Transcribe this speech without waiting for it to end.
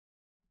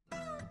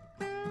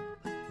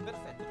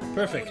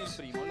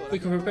Perfect. We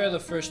can prepare the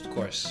first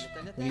course.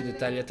 We need the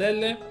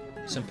tagliatelle,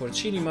 some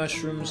porcini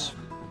mushrooms,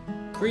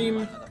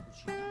 cream,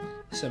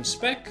 some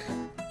speck,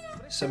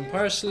 some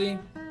parsley,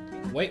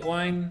 white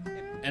wine,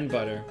 and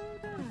butter.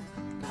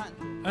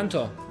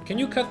 Anto, can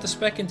you cut the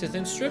speck into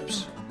thin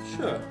strips?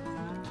 Sure.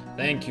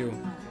 Thank you.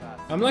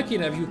 I'm lucky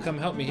to have you come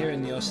help me here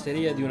in the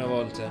Osteria di Una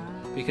Volta,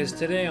 because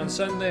today on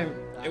Sunday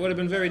it would have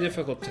been very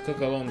difficult to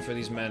cook alone for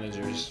these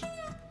managers.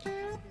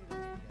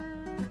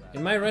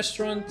 In my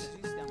restaurant,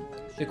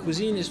 the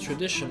cuisine is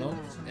traditional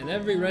and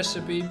every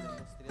recipe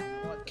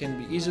can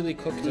be easily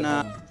cooked at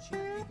home.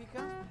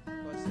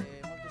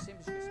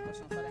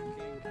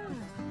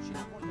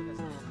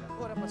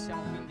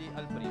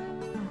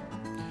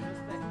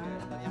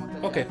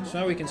 Okay, so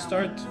now we can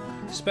start.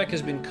 Speck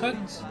has been cut.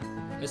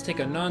 Let's take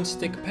a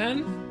non-stick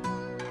pan,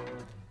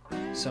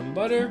 some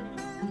butter,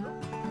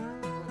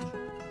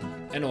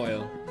 and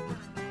oil.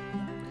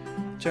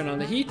 Turn on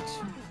the heat,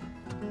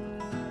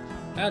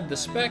 add the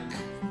speck,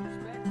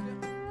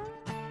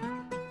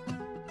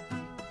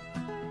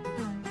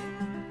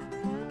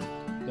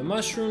 the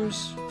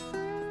mushrooms,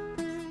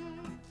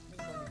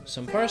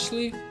 some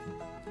parsley,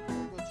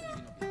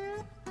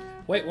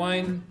 white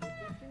wine,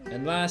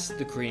 and last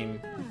the cream.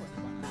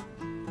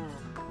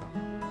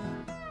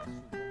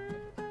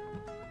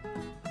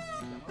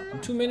 In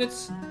 2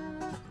 minutes,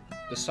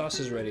 the sauce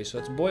is ready. So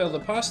let's boil the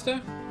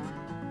pasta.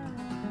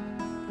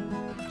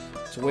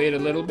 Let's wait a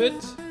little bit,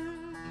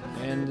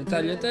 and the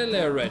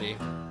tagliatelle are ready.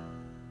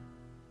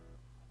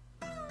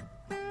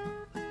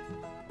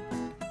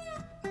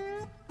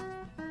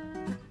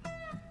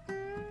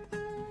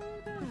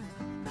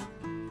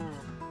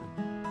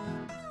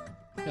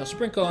 Now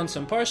sprinkle on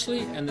some parsley,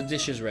 and the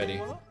dish is ready.